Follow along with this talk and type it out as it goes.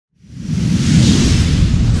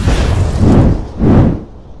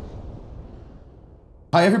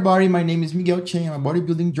Hi everybody, my name is Miguel Chen. I'm a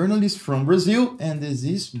bodybuilding journalist from Brazil, and this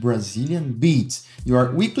is Brazilian Beats,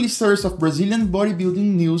 your weekly source of Brazilian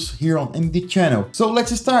bodybuilding news here on MD channel. So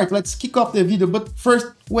let's start, let's kick off the video, but first,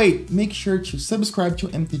 wait, make sure to subscribe to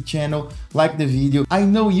MD channel, like the video. I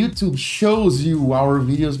know YouTube shows you our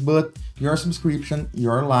videos, but your subscription,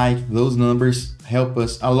 your like, those numbers help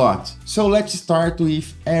us a lot. So let's start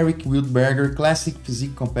with Eric Wildberger, classic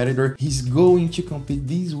physique competitor. He's going to compete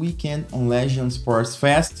this weekend on Legend Sports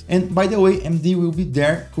Fest. And by the way, MD will be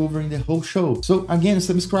there covering the whole show. So again,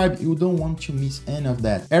 subscribe, you don't want to miss any of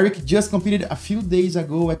that. Eric just competed a few days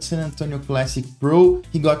ago at San Antonio Classic Pro.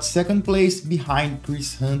 He got second place behind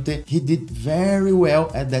Chris Hunter. He did very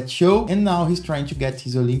well at that show, and now he's trying to get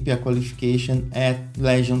his Olympia qualification at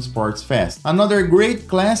Legend Sports Fest. Another great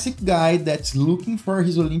classic guy that's looking for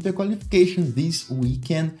his Olympia qualification this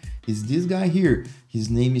weekend is this guy here. His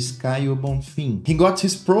name is Caio Bonfim. He got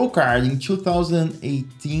his pro card in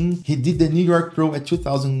 2018. He did the New York Pro at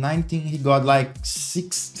 2019. He got like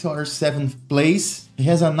 6th or 7th place. He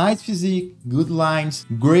has a nice physique, good lines,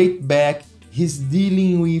 great back. He's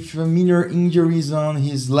dealing with minor injuries on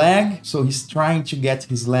his leg, so he's trying to get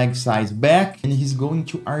his leg size back, and he's going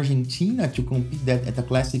to Argentina to compete that at a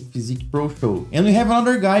Classic Physique Pro show. And we have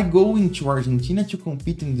another guy going to Argentina to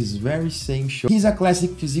compete in this very same show. He's a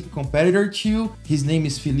Classic Physique competitor too. His name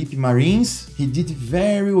is Felipe Marins. He did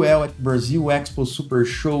very well at Brazil Expo Super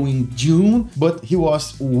Show in June, but he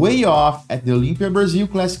was way off at the Olympia Brazil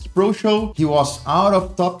Classic Pro show. He was out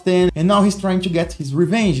of top 10, and now he's trying to get his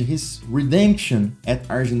revenge, his redemption at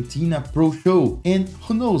Argentina Pro Show, and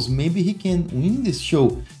who knows, maybe he can win this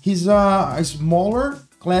show. He's a smaller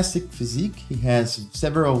classic physique. He has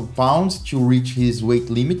several pounds to reach his weight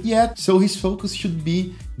limit yet, so his focus should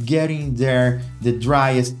be getting there the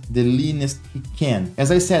driest, the leanest he can. As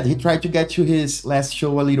I said, he tried to get to his last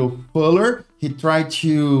show a little fuller. He tried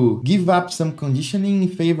to give up some conditioning in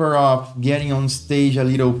favor of getting on stage a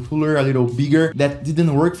little fuller, a little bigger. That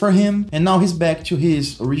didn't work for him, and now he's back to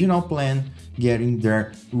his original plan, getting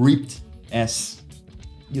there ripped as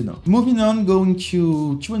you know. Moving on, going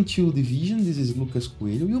to 2-2 division. This is Lucas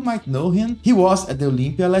Coelho. You might know him. He was at the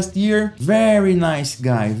Olympia last year. Very nice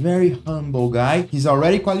guy, very humble guy. He's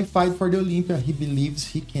already qualified for the Olympia. He believes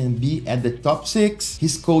he can be at the top 6.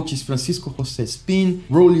 His coach is Francisco José Spin.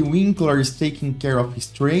 Rolly Winkler is taking care of his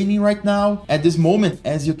training right now. At this moment,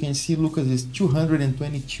 as you can see, Lucas is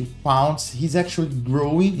 222 pounds. He's actually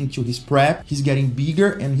growing into his prep. He's getting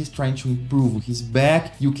bigger and he's trying to improve his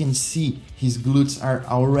back. You can see his glutes are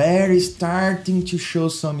already starting to show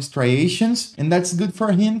some striations, and that's good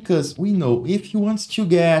for him because we know if he wants to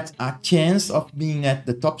get a chance of being at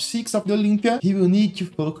the top 6 of the Olympia, he will need to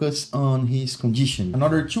focus on his condition.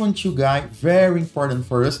 Another 2-2 guy, very important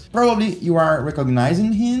for us. Probably you are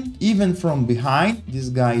recognizing him even from behind. This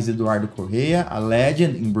guy is Eduardo Correa, a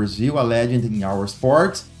legend in Brazil, a legend in our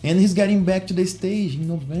sport. And he's getting back to the stage in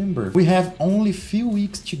November. We have only few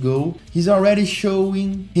weeks to go. He's already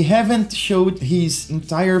showing. He haven't showed his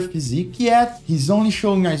entire physique yet. He's only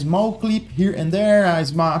showing a small clip here and there, a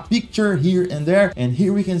small picture here and there. And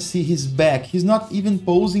here we can see his back. He's not even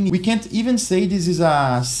posing. We can't even say this is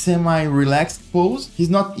a semi-relaxed pose. He's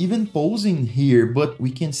not even posing here, but we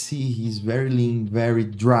can see he's very lean, very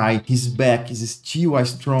dry. His back is still a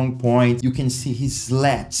strong point. You can see his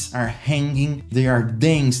lats are hanging. They are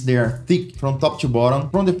dense. They are thick from top to bottom.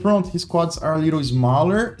 From the front, his quads are a little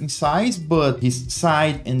smaller in size, but his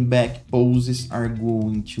side and back poses are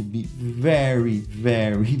going to be very,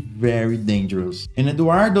 very, very dangerous. And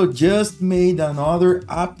Eduardo just made another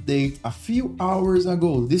update a few hours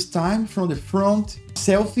ago, this time from the front,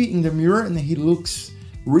 selfie in the mirror, and he looks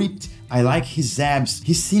ripped. I like his abs.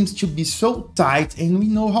 He seems to be so tight, and we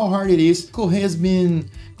know how hard it is. Correa has been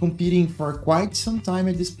competing for quite some time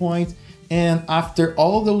at this point. And after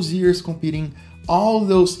all those years competing, all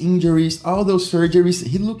those injuries, all those surgeries,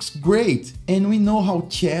 he looks great. And we know how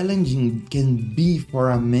challenging it can be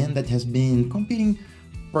for a man that has been competing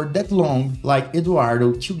for that long, like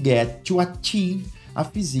Eduardo, to achieve a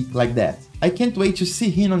physique like that. I can't wait to see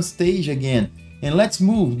him on stage again. And let's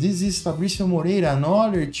move. This is Fabricio Moreira,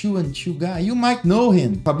 another 2-2 guy. You might know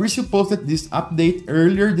him. Fabricio posted this update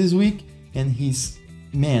earlier this week, and he's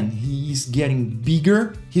getting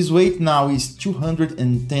bigger. His weight now is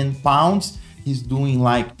 210 pounds, He's doing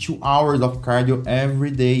like 2 hours of cardio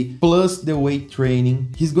every day, plus the weight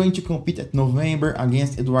training. He's going to compete at November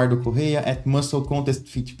against Eduardo Correa at Muscle Contest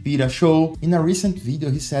Fit show. In a recent video,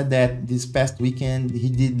 he said that this past weekend, he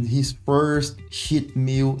did his first cheat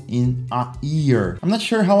meal in a year. I'm not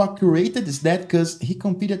sure how accurate is that, because he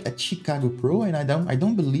competed at Chicago Pro, and I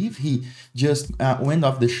don't believe he just went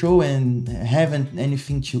off the show and haven't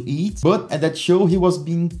anything to eat. But at that show, he was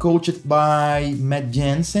being coached by Matt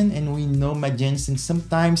Jensen, and we know Matt Jensen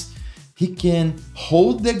sometimes he can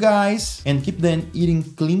hold the guys and keep them eating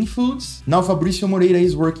clean foods. Now Fabricio Moreira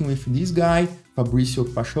is working with this guy, Fabricio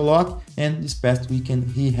Pacholok, and this past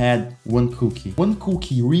weekend he had one cookie. One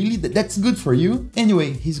cookie, really? That's good for you?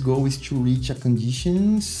 Anyway, his goal is to reach a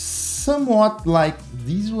condition somewhat like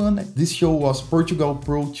this one. This show was Portugal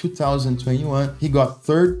Pro 2021. He got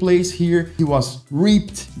 3rd place here. He was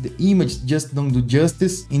ripped. The image just don't do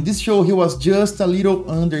justice. In this show, he was just a little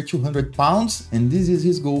under 200 pounds, and this is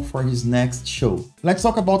his goal for his next show. Let's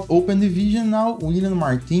talk about open division now. William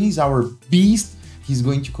Martins, our beast. He's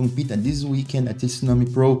going to compete at this weekend at the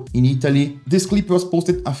Tsunami Pro in Italy. This clip was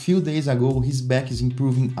posted a few days ago. His back is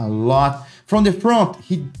improving a lot. From the front,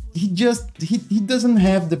 he doesn't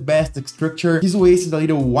have the best structure. His waist is a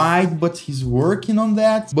little wide, but he's working on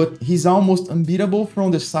that. But he's almost unbeatable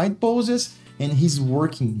from the side poses, and he's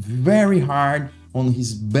working very hard on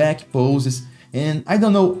his back poses. And I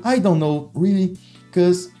don't know really,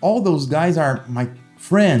 because all those guys are my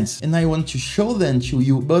friends and I want to show them to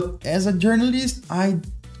you, but as a journalist, I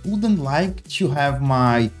wouldn't like to have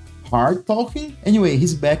my heart talking. Anyway,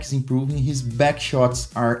 his back is improving, his back shots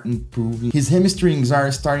are improving, his hamstrings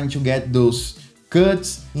are starting to get those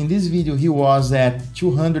cuts. In this video, he was at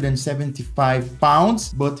 275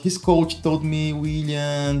 pounds, but his coach told me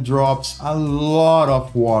William drops a lot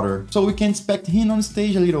of water. So we can expect him on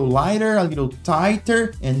stage a little lighter, a little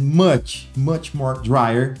tighter, and much more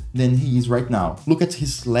drier than he is right now. Look at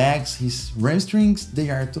his legs, his hamstrings, they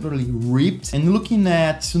are totally ripped. And looking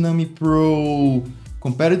at Tsunami Pro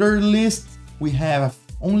competitor list, we have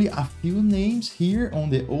only a few names here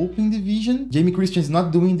on the open division. Jamie Christian is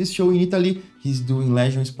not doing this show in Italy. He's doing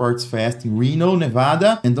Legion Sports Fest in Reno,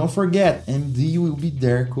 Nevada. And don't forget, MD will be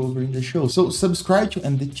there covering the show. So subscribe to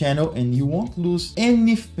MD channel and you won't lose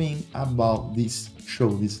anything about this show,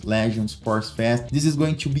 this Legion Sports Fest. This is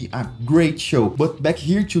going to be a great show. But back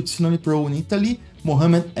here to Tsunami Pro in Italy,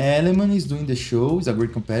 Mohamed Eleman is doing the show. He's a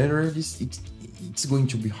great competitor. It's going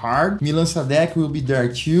to be hard. Milan Sadek will be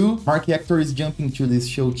there too. Mark Hector is jumping to this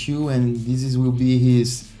show too, and this will be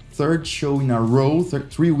his 3rd show in a row,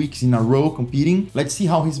 3 weeks in a row competing. Let's see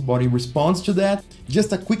how his body responds to that.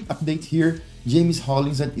 Just a quick update here. James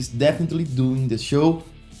Hollins is definitely doing the show.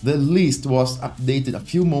 The list was updated a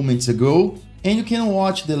few moments ago. And you can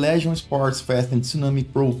watch the Legion Sports Fest and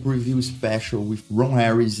Tsunami Pro preview special with Ron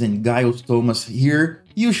Harris and Giles Thomas here.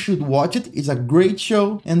 You should watch it, it's a great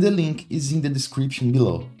show, and the link is in the description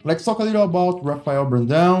below. Let's talk a little about Rafael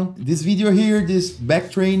Brandão. This video here, this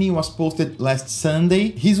back training was posted last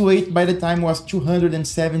Sunday. His weight by the time was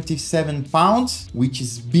 277 pounds, which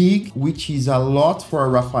is big, which is a lot for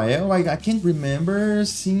Rafael. I can't remember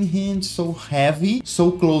seeing him so heavy,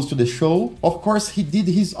 so close to the show. Of course, he did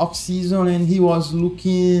his off-season and he was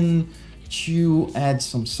looking to add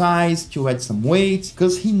some size, to add some weight,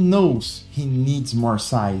 because he knows he needs more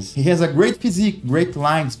size. He has a great physique, great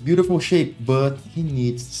lines, beautiful shape, but he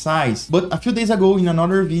needs size. But a few days ago in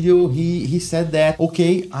another video, he said that,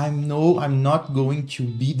 okay, I know I'm not going to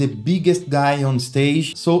be the biggest guy on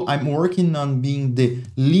stage, so I'm working on being the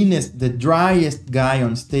leanest, the driest guy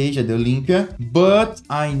on stage at the Olympia, but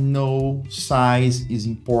I know size is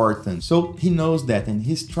important. So he knows that, and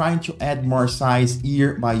he's trying to add more size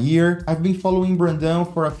year by year. I've been following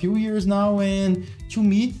Brandão for a few years now, and to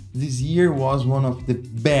me, this year was one of the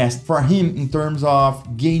best for him in terms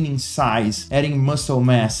of gaining size, adding muscle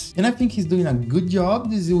mass. And I think he's doing a good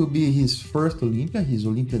job. This will be his first Olympia, his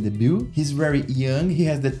Olympia debut. He's very young, he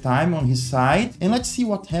has the time on his side. And let's see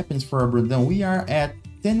what happens for Brandão. We are at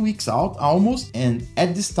 10 weeks out almost, and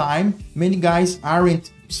at this time, many guys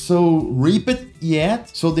aren't so ripped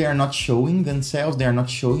yet, so they are not showing themselves, they are not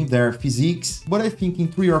showing their physiques. But I think in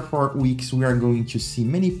 3 or 4 weeks we are going to see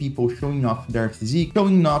many people showing off their physique,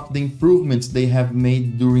 showing off the improvements they have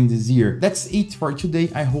made during this year. That's it for today.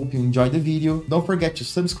 I hope you enjoyed the video. Don't forget to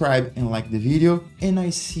subscribe and like the video, and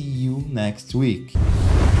I see you next week.